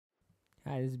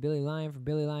Hi, this is Billy Lyon from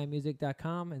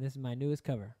BillyLyonMusic.com, and this is my newest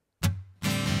cover.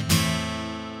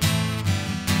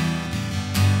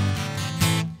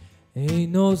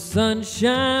 Ain't no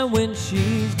sunshine when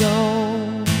she's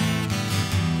gone.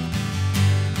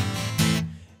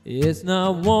 It's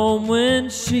not warm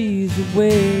when she's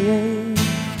away.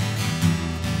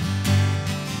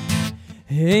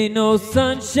 Ain't no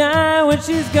sunshine when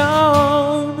she's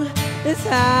gone. This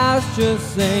house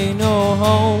just ain't no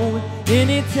home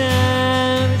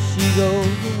anytime she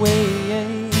goes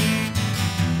away.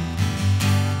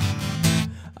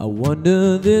 I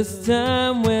wonder this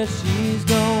time where she's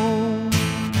gone.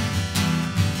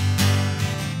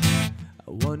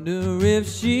 I wonder if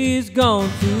she's gone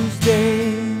to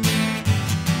stay.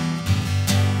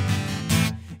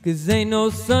 'Cause ain't no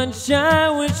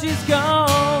sunshine when she's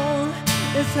gone.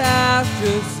 This house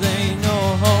just ain't no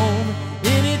home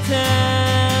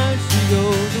anytime she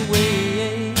goes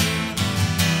away.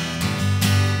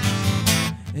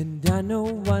 And I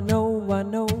know, I know, I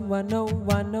know, I know,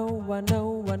 I know, I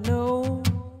know, I know.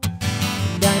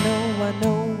 And I know, I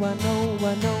know, I know,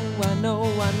 I know, I know,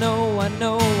 I know, I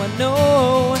know, I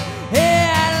know. Hey,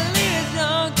 I'd leave this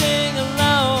young thing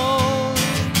alone.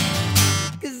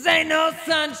 'Cause ain't no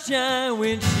sunshine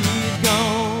when she's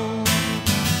gone.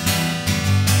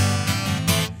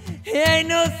 Ain't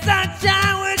no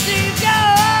sunshine when she's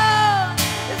gone.